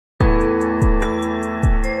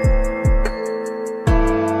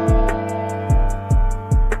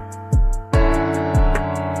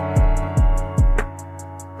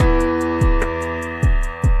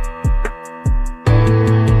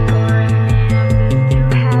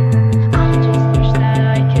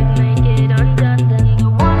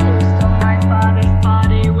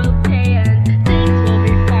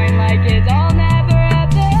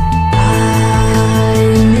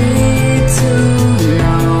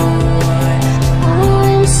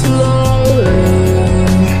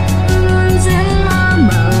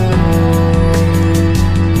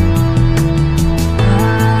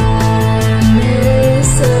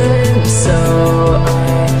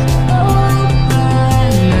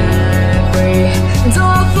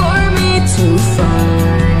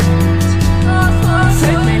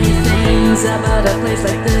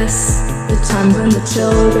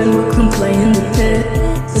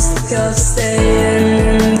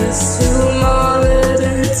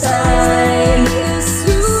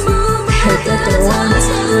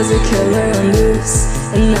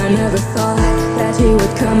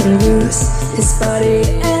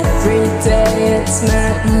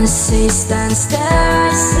say stand, stare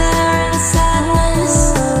in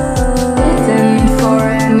sadness. Didn't mean for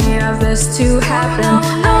any of this to happen.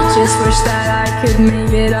 I just wish that I could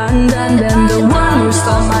make it undone. Then the one who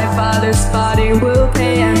stole my father's body will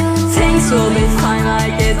pay, and things will be fine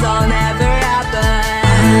like it all never happened.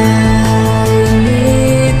 I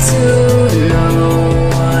need to know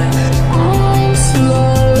why I'm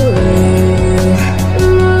slowly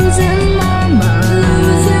losing my mind.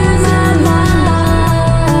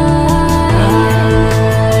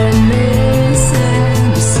 I'm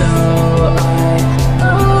missing, so I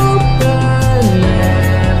open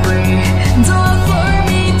every door for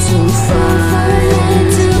me to find.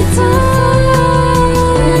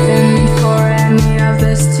 Didn't mean for any of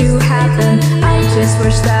this to happen. I just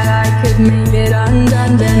wish that I could make it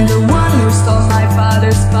undone. Then the one who stole my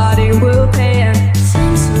father's body will pay.